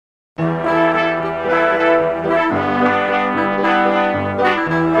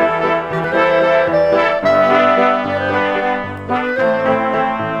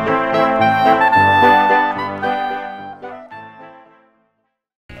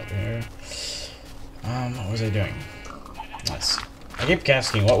What was I doing? Nice. I keep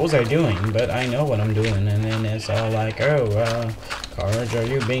asking, what was I doing? But I know what I'm doing, and then it's all like, oh, Carge, are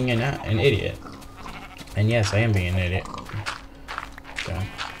you being an idiot? And yes, I am being an idiot. Okay.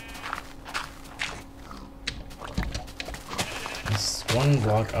 It's one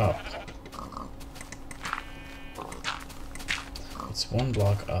block up. It's one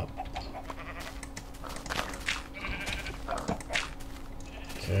block up.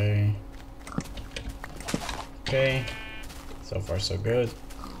 Okay. Okay. So far, so good.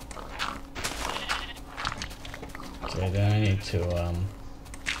 Okay, then I need to,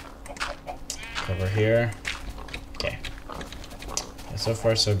 cover here. Okay. Yeah, so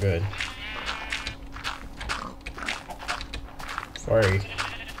far, so good. Before I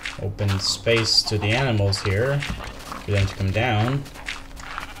open space to the animals here, for them to come down.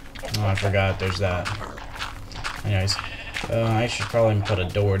 Oh, I forgot there's that. Anyways, I should probably put a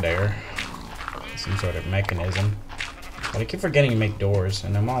door there. Some sort of mechanism. But I keep forgetting to make doors,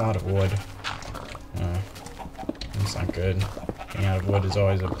 and I'm all out of wood. That's not good. Getting out of wood is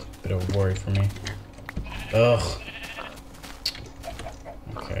always a bit of a worry for me. Ugh.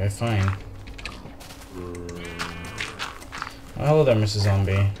 Okay, fine. Oh, hello there, Mrs.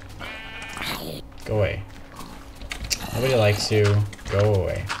 Zombie. Go away. Nobody likes you. Go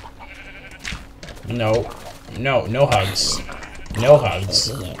away. No. No, no hugs. No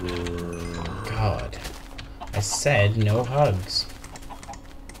hugs. God. I said no hugs.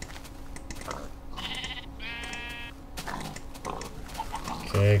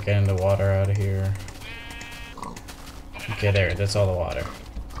 Okay, getting the water out of here. Okay, there. That's all the water.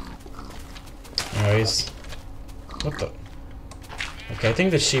 Anyways. What the? Okay, I think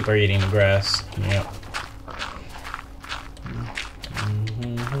the sheep are eating the grass. Yep.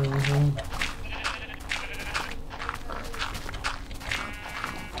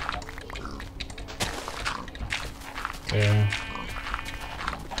 Okay.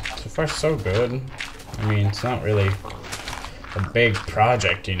 So far, so good. I mean, it's not really a big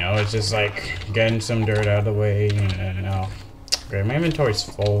project, you know. It's just like getting some dirt out of the way, and then now. Okay, my inventory's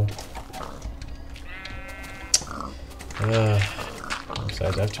full.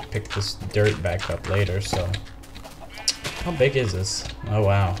 Besides, I have to pick this dirt back up later, so. How big is this? Oh,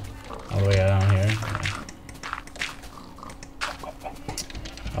 wow. All the way down here. Yeah.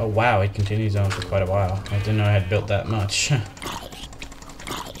 Oh, wow, it continues on for quite a while. I didn't know I had built that much.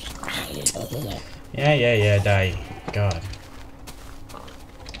 Yeah, die. God.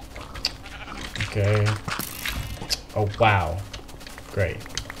 Okay. Oh, wow. Great.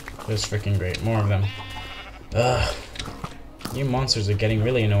 This is freaking great. More of them. Ugh. You monsters are getting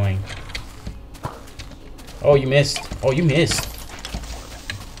really annoying. Oh, you missed. Oh, you missed.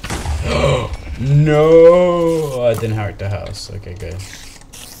 No! Oh, it didn't hurt the house. Okay, good.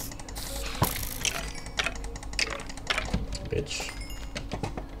 Bitch.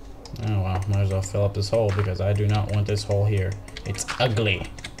 Oh, well. Might as well fill up this hole because I do not want this hole here. It's ugly.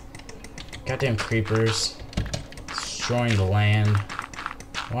 Goddamn creepers. Destroying the land.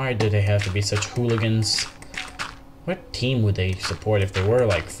 Why do they have to be such hooligans? What team would they support if they were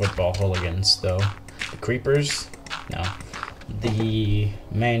like football hooligans, though? The Creepers? No. The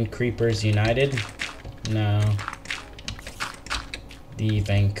Man Creepers United? No. The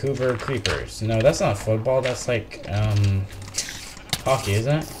Vancouver Creepers? No, that's not football. That's like hockey,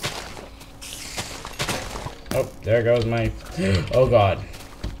 isn't it? Oh, there goes my. Oh God!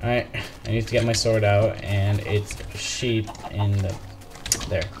 All right, I need to get my sword out, and it's sheep in the.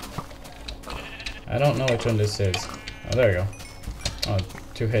 There. I don't know which one this is. Oh, there we go. Oh,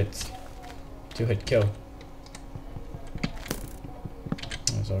 2 hits. 2-hit kill.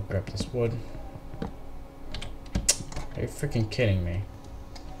 So I'll grab this wood. Are you freaking kidding me?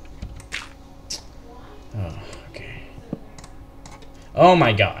 Oh, okay. Oh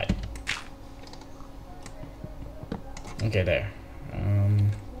my God. Okay, there. I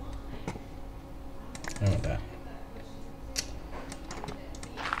want that.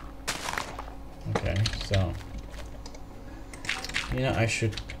 Okay, so you know, I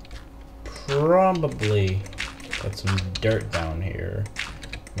should probably put some dirt down here,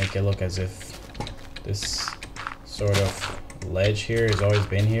 make it look as if this sort of ledge here has always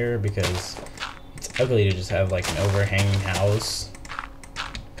been here, because it's ugly to just have like an overhanging house,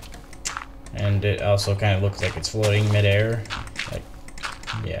 and it also kind of looks like it's floating midair. Like,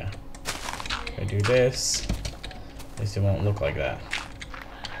 yeah, if I do this, at least it won't look like that.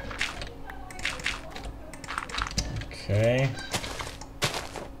 Okay.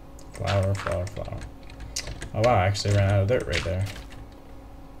 Flower, flower, flower. Oh wow, I actually ran out of dirt right there.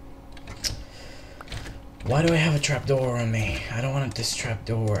 Why do I have a trapdoor on me? I don't want this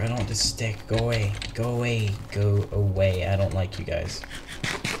trapdoor. I don't want this stick. Go away. Go away. Go away. I don't like you guys.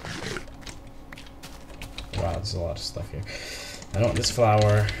 Wow, there's a lot of stuff here. I don't want this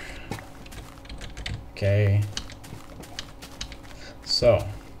flower. Okay. So.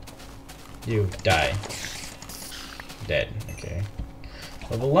 You die. Dead. Okay.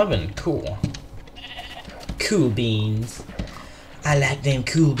 Level 11. Cool. Cool beans. I like them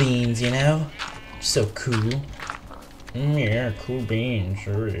cool beans, you know? So cool. Yeah, cool beans.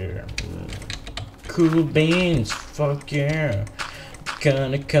 Sure, yeah. Cool beans. Fuck yeah.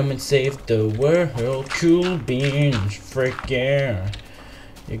 Gonna come and save the world. Cool beans. Frick yeah.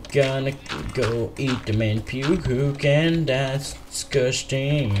 You're gonna go eat them and puke. Who can? That's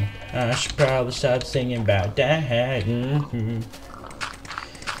disgusting. I should probably stop singing about that.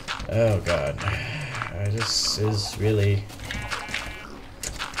 Oh god. This is really...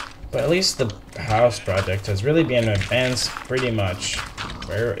 But at least the house project has really been advanced pretty much.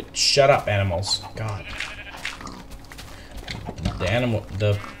 Shut up, animals. God.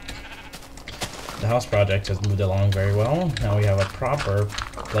 The house project has moved along very well. Now we have a proper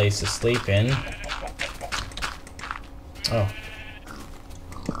place to sleep in. Oh.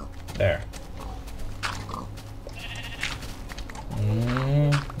 There.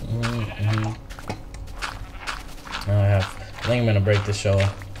 I think I'm gonna break the shovel.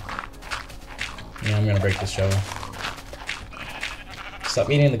 Yeah, I'm gonna break the shovel. Stop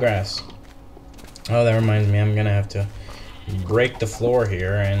eating the grass. Oh, that reminds me, I'm gonna have to break the floor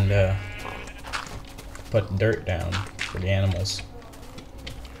here and put dirt down for the animals.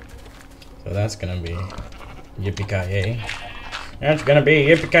 So that's gonna be yippee-ki-yay. That's gonna be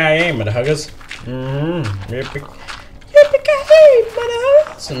yippee-ki-yay, motherfuckers. Yippee-ki-yay,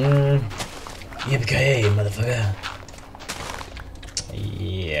 motherfuckers. Yippee-ki-yay, motherfucker.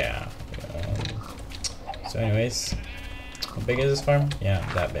 Yeah. So anyways, how big is this farm? Yeah,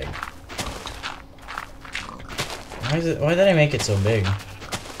 that big. Why did I make it so big?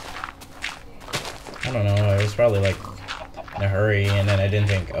 I don't know, I was probably like in a hurry and then I didn't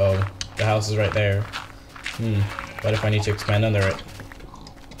think, oh, the house is right there. What if I need to expand under it?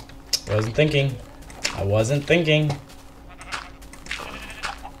 Wasn't thinking. I wasn't thinking.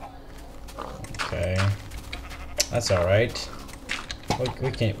 Okay. That's alright.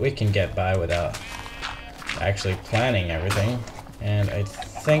 We can get by without actually planning everything. And I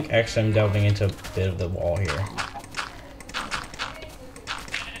think actually I'm delving into a bit of the wall here.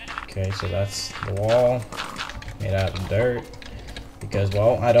 Okay, so that's the wall made out of dirt because,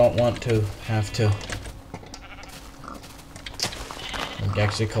 well, I don't want to have to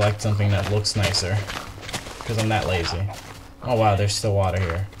actually collect something that looks nicer because I'm that lazy. Oh wow, there's still water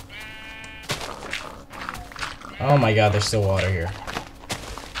here. Oh my god, there's still water here.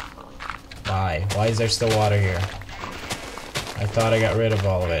 Why? Why is there still water here? I thought I got rid of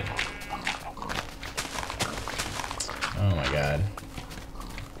all of it. Oh my god.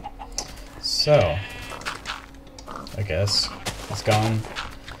 So, I guess it's gone.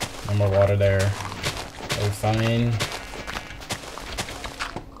 No more water there. We're fine.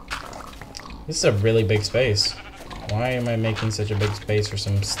 This is a really big space. Why am I making such a big space for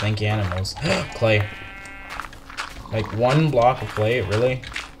some stinky animals? Clay. Like one block of clay, really?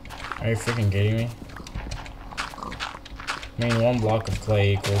 Are you freaking kidding me? I mean, one block of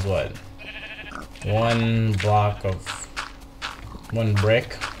clay equals what? One block of... one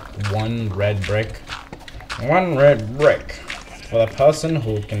brick? One red brick? One red brick. For the person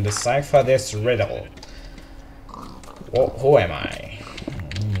who can decipher this riddle. Who am I?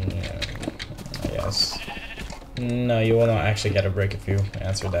 Yes. No, you will not actually get a brick if you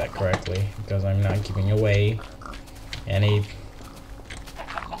answer that correctly. Because I'm not giving away any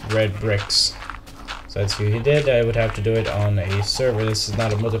red bricks. So if you did, I would have to do it on a server. This is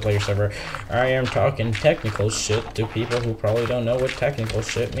not a multiplayer server. I am talking technical shit to people who probably don't know what technical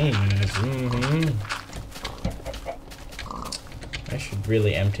shit means. I should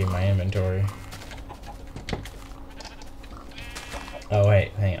really empty my inventory. Oh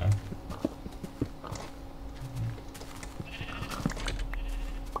wait, hang on.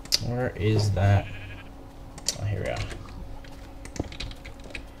 Where is that? Oh, here we are.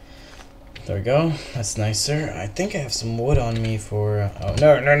 There we go. That's nicer. I think I have some wood on me for... oh,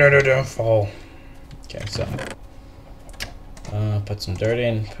 no, don't fall. Okay, so... put some dirt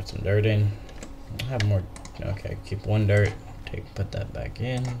in, put some dirt in. I have more... okay, keep one dirt. Put that back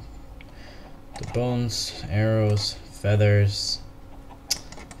in. The bones, arrows, feathers.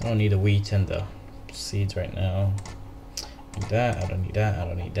 I don't need the wheat and the seeds right now. Need that, I don't need that, I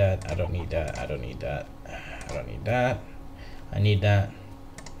don't need that, I don't need that, I don't need that, I don't need that. I need that.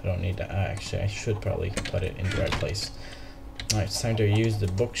 I don't need that. Actually, I should probably put it in the right place. Alright, it's time to use the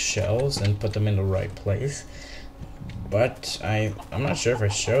bookshelves and put them in the right place. But I'm not sure if I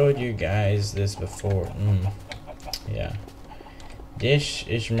showed you guys this before. Yeah. This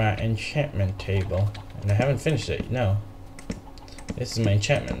is my enchantment table. And I haven't finished it. No. This is my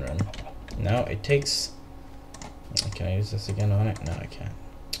enchantment room. Now it takes... Can I use this again on it? No, I can't.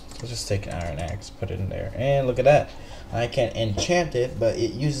 So just take an iron axe, put it in there. And look at that. I can enchant it, but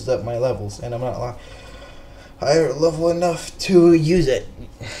it uses up my levels. And I'm not higher level enough to use it.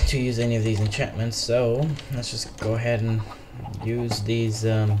 To use any of these enchantments. So let's just go ahead and use these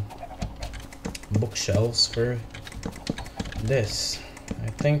bookshelves for this. I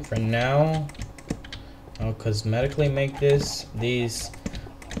think for now I'll cosmetically make these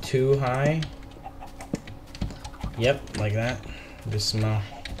too high. Yep, like that. This is my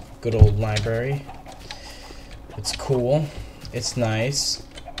good old library. It's cool. It's nice.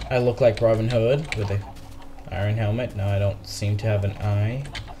 I look like Robin Hood with a iron helmet. No, I don't seem to have an eye.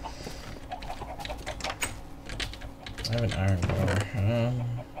 I have an iron bar.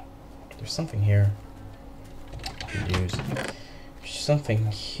 There's something here. There's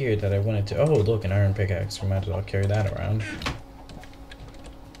something here that I wanted to... Oh, look, an iron pickaxe. We might as well carry that around.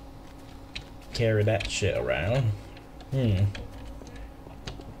 Carry that shit around.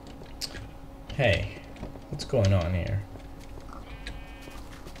 Hey, what's going on here?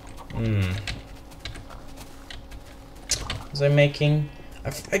 Was I making...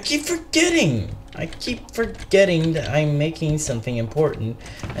 I keep forgetting! I keep forgetting that I'm making something important,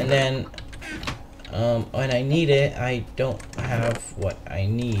 and then when I need it, I don't have what I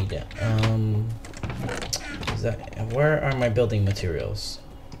need. Where are my building materials?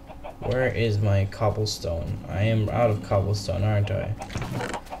 Where is my cobblestone? I am out of cobblestone, aren't I?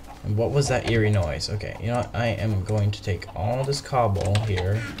 And what was that eerie noise? Okay, you know what? I am going to take all this cobble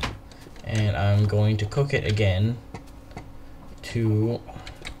here, and I'm going to cook it again to...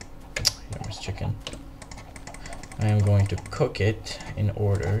 There's chicken. I am going to cook it in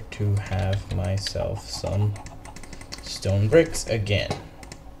order to have myself some stone bricks again.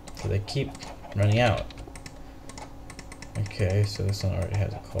 So they keep running out. Okay, so this one already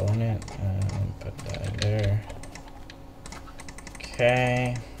has a coal in it. Put that in there.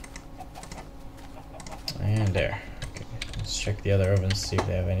 Okay. And there. Okay. Let's check the other ovens, see if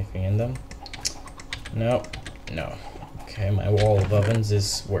they have anything in them. Nope. No. Okay, my wall of ovens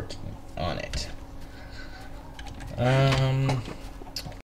is working on it.